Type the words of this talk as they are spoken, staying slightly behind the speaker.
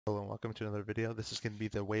Hello and welcome to another video. This is going to be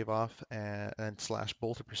the wave off and slash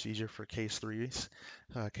bolter procedure for case 3s,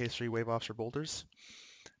 case 3 wave offs or bolters.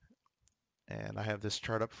 And I have this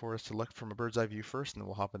chart up for us to look from a bird's eye view first, and then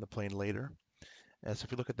we'll hop in the plane later. So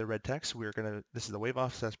if you look at the red text, this is the wave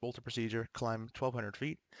off slash bolter procedure, climb 1,200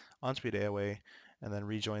 feet, on-speed AOA, and then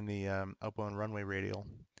rejoin the outbound runway radial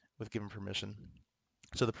with given permission.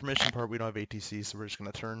 So the permission part, we don't have ATC, so we're just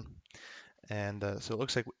going to turn. And so it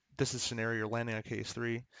looks like this is a scenario you're landing on case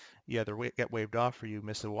 3. You either get waved off or you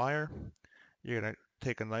miss a wire. You're going to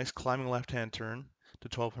take a nice climbing left-hand turn to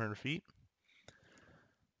 1,200 feet.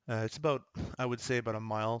 It's about, I would say, about a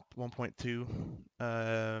mile, 1.2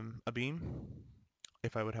 a beam,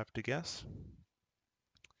 if I would have to guess.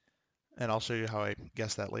 And I'll show you how I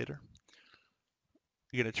guess that later.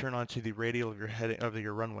 You're going to turn onto the radial of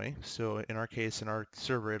your runway. So in our case, in our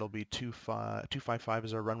server, it'll be 255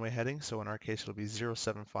 is our runway heading. So in our case, it'll be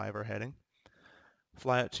 075 our heading.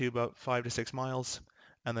 Fly out to about 5 to 6 miles,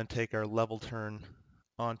 and then take our level turn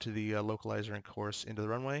onto the localizer and course into the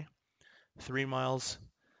runway. 3 miles,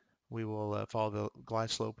 we will follow the glide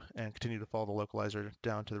slope and continue to follow the localizer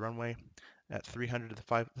down to the runway. At 300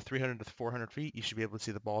 to 400 feet, you should be able to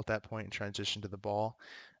see the ball at that point and transition to the ball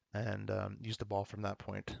and use the ball from that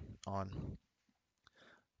point on.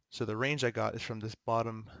 So the range I got is from this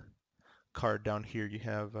bottom card down here. You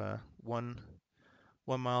have 1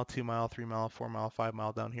 mile, 2 mile, 3 mile, 4 mile, 5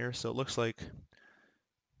 mile down here. So it looks like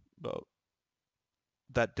about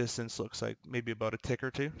that distance looks like maybe about a tick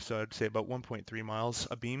or two. So I'd say about 1.3 miles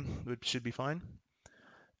a beam should be fine.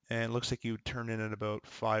 And it looks like you turn in at about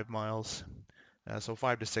 5 miles. So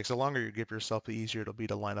 5 to 6. The longer you give yourself, the easier it'll be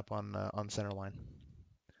to line up on center line.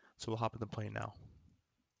 So we'll hop in the plane now.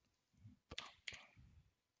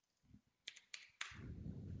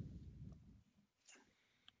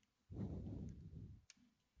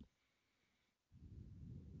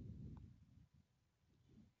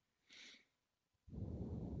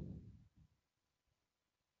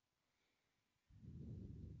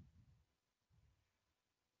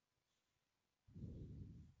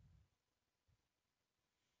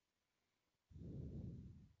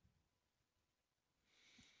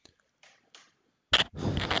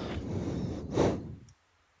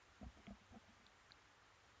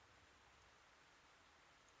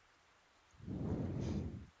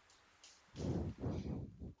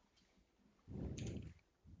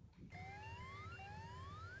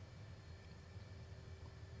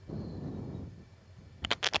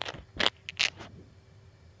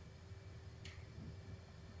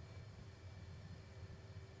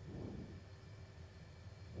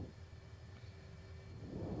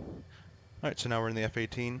 Alright, so now we're in the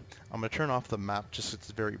F-18. I'm going to turn off the map just so it's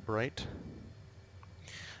very bright.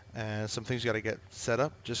 And some things you got to get set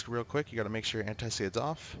up just real quick. You got to make sure your anti-skid's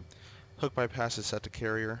off. Hook bypass is set to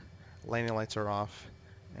carrier. Landing lights are off.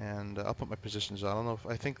 And I'll put my positions on. I don't know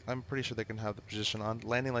if, I'm pretty sure they can have the position on.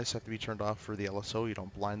 Landing lights have to be turned off for the LSO. You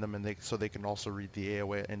don't blind them, and so they can also read the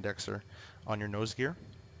AOA indexer on your nose gear.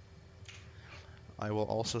 I will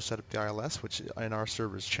also set up the ILS, which in our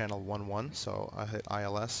server is channel 11. So I hit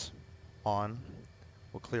ILS on.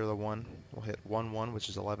 We'll clear the 1. We'll hit 11, which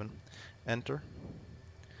is 11. Enter.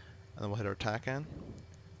 And then we'll hit our TACAN.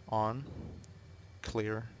 On.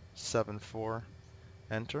 Clear. 7-4.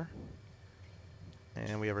 Enter.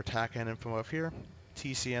 And we have our TACAN info up here.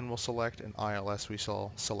 TCN will select, and ILS we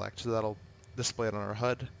shall select. So that'll display it on our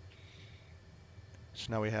HUD.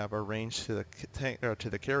 So now we have our range to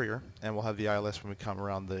the carrier, and we'll have the ILS when we come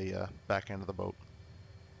around the back end of the boat.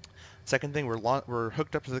 Second thing, we're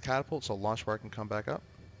hooked up to the catapult, so launch bar can come back up.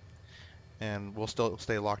 And we'll still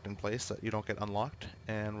stay locked in place so that you don't get unlocked,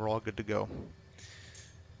 and we're all good to go.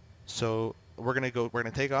 So we're gonna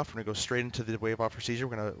take off. We're gonna go straight into the wave off procedure.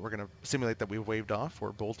 We're gonna simulate that we've waved off,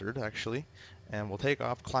 or boltered actually, and we'll take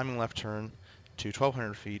off, climbing left turn to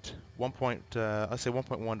 1,200 feet. I'd say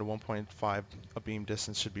 1.1 to 1.5 a beam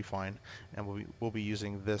distance should be fine, and we'll be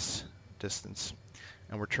using this distance,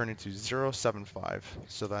 and we're turning to 075.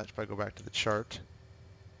 So that if I go back to the chart,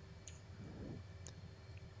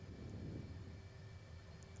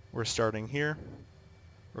 we're starting here.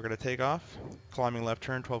 We're going to take off, climbing left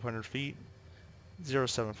turn, 1,200 feet,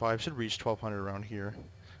 075, should reach 1,200 around here,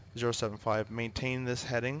 075, maintain this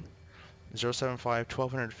heading, 075,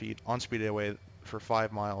 1,200 feet, on-speed AOA for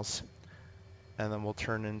 5 miles, and then we'll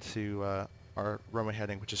turn into our runway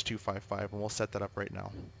heading, which is 255, and we'll set that up right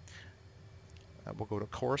now. We'll go to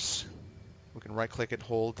course, we can right-click it,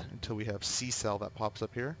 hold until we have C-cell that pops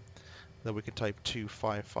up here, then we can type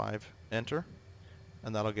 255, enter,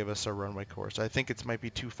 and that'll give us our runway course. I think it might be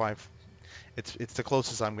 25. It's the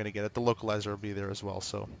closest I'm going to get it. The localizer will be there as well,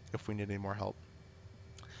 so if we need any more help.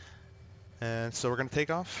 And so we're going to take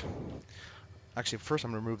off. Actually, first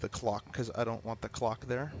I'm going to remove the clock because I don't want the clock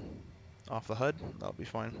there off the HUD. That'll be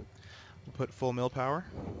fine. We'll put full mill power.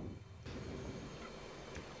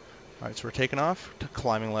 Alright, so we're taking off to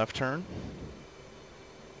climbing left turn.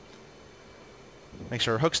 Make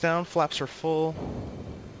sure our hook's down, flaps are full,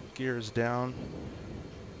 gear is down.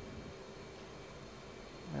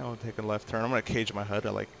 Now we'll take a left turn. I'm going to cage my HUD. I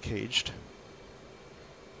like it caged.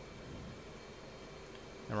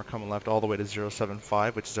 And we're coming left all the way to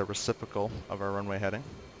 075, which is a reciprocal of our runway heading.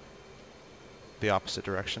 The opposite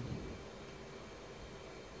direction.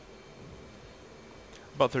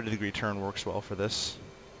 About 30-degree turn works well for this.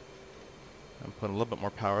 I'm putting a little bit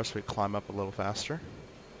more power so we climb up a little faster.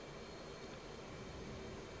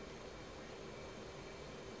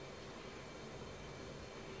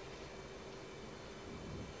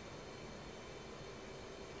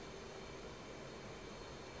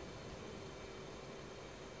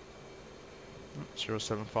 Oh,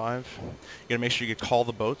 075. You gotta make sure you call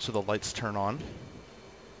the boat so the lights turn on.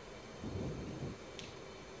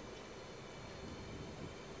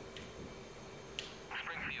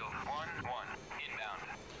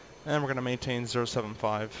 And we're going to maintain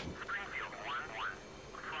 075.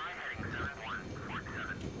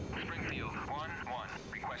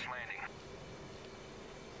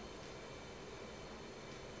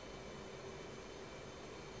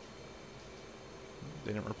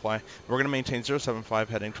 They didn't reply. We're going to maintain 075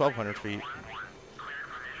 heading 1200 feet.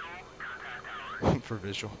 For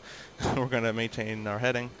visual. We're going to maintain our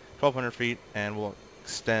heading 1200 feet and we'll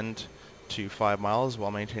extend to 5 miles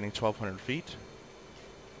while maintaining 1200 feet.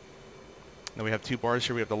 Then we have two bars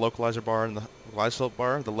here. We have the localizer bar and the glide slope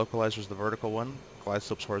bar. The localizer is the vertical one. Glide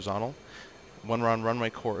slope's horizontal. When we're on runway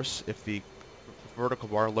course, if the vertical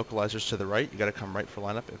bar localizer's to the right, you got to come right for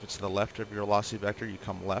lineup. If it's to the left of your velocity vector, you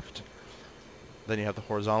come left. Then you have the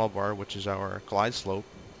horizontal bar, which is our glide slope.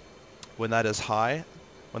 When that is high,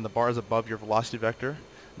 when the bar is above your velocity vector,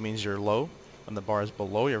 it means you're low. When the bar is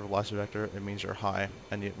below your velocity vector, it means you're high.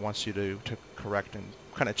 And it wants you to correct and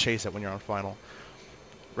kind of chase it when you're on final.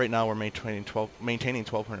 Right now we're maintaining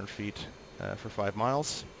 1200 feet for 5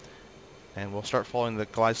 miles. And we'll start following the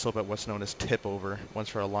glide slope at what's known as tip over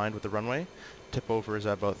once we're aligned with the runway. Tip over is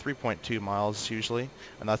at about 3.2 miles usually,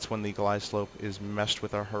 and that's when the glide slope is meshed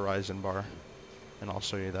with our horizon bar. And I'll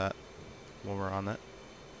show you that when we're on that.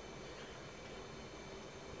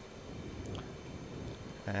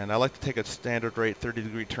 And I like to take a standard rate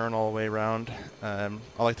 30-degree turn all the way around. I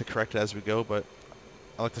like to correct it as we go, but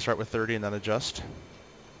I like to start with 30 and then adjust.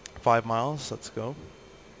 5 miles, let's go.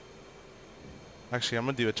 Actually, I'm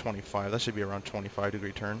going to do a 25. That should be around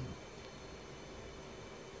 25-degree turn.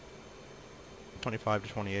 25 to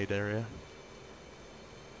 28 area.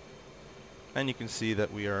 And you can see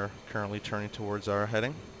that we are currently turning towards our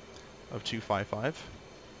heading of 255.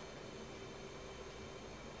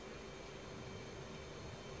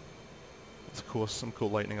 It's cool, some cool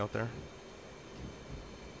lightning out there.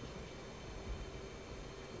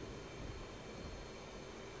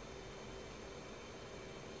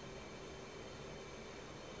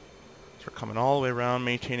 So we're coming all the way around,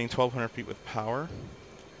 maintaining 1200 feet with power.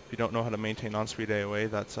 If you don't know how to maintain on-speed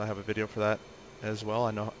AOA, I have a video for that as well.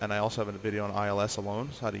 I also have a video on ILS alone,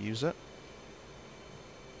 so how to use it.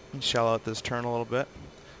 And shallow out this turn a little bit.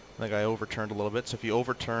 I think I overturned a little bit. So if you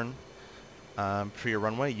overturn for your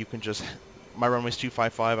runway, you can just, my runway's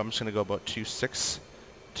 255. I'm just going to go about 26,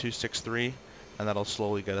 263, and that'll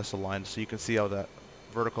slowly get us aligned. So you can see how that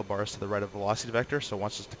vertical bar is to the right of velocity vector, so it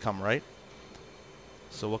wants us to come right.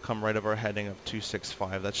 So we'll come right of our heading of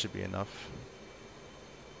 265. That should be enough.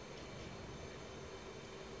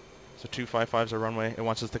 So 255 is our runway. It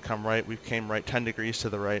wants us to come right. We came right 10 degrees to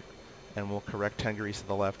the right, and we'll correct 10 degrees to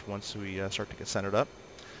the left once we start to get centered up.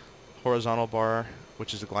 Horizontal bar,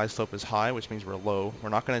 which is the glide slope, is high, which means we're low. We're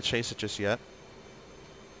not going to chase it just yet.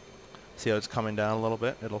 See how it's coming down a little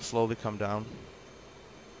bit? It'll slowly come down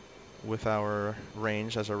with our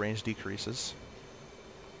range as our range decreases.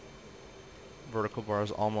 Vertical bar is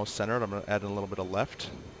almost centered. I'm going to add in a little bit of left.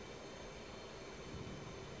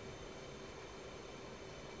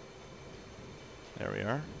 There we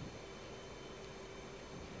are.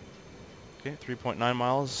 Okay, 3.9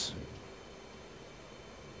 miles.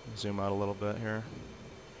 Zoom out a little bit here.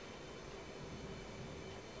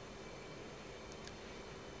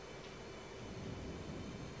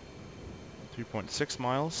 .6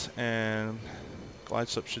 miles, and glide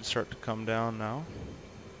slope should start to come down now.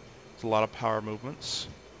 It's a lot of power movements.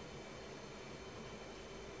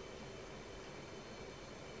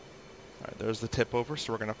 Alright, there's the tip over,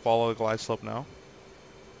 so we're going to follow the glide slope now.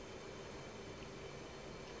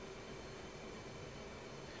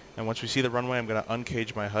 And once we see the runway, I'm going to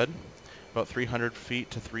uncage my HUD. About 300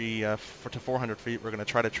 feet to 400 feet, we're going to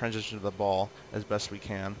try to transition to the ball as best we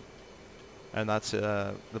can. And that's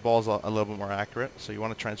the ball's a little bit more accurate, so you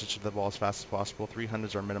want to transition to the ball as fast as possible. 300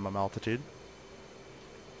 is our minimum altitude.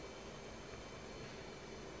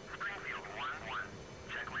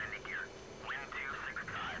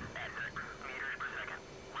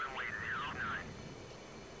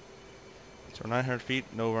 So 900 feet,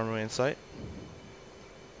 no runway in sight.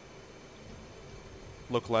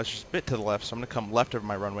 Localize just a bit to the left, so I'm going to come left of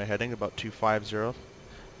my runway heading, about 250,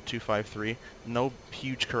 253. No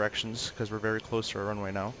huge corrections because we're very close to our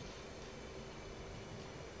runway now.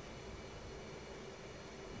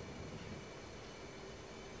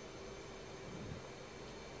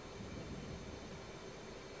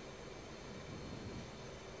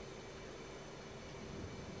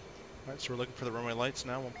 Alright, so we're looking for the runway lights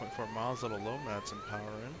now, 1.4 miles, a little low, add some power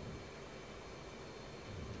in.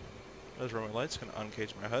 Those runway lights, going to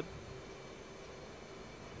uncage my HUD.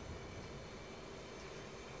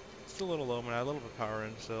 Still a little low, I'm going to add a little bit of power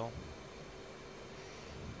in still.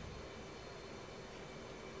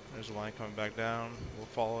 There's a line coming back down, we'll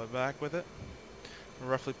follow it back with it. I'll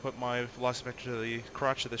roughly put my velocity vector to the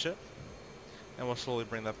crotch of the ship, and we'll slowly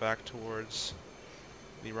bring that back towards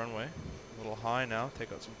the runway. A little high now,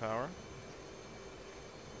 take out some power.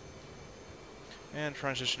 And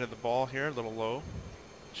transition to the ball here, a little low.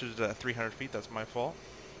 Should have done at 300 feet, that's my fault.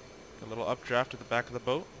 A little updraft at the back of the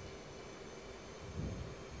boat.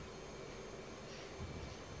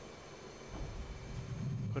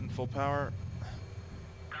 Put in full power.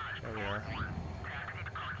 There we are.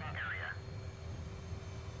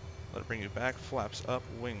 Let it bring you back, flaps up,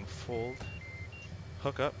 wing fold.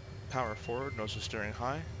 Hook up, power forward, nose is steering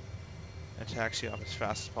high. And taxi off as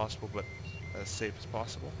fast as possible, but as safe as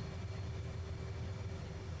possible.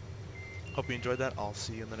 Hope you enjoyed that. I'll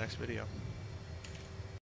see you in the next video.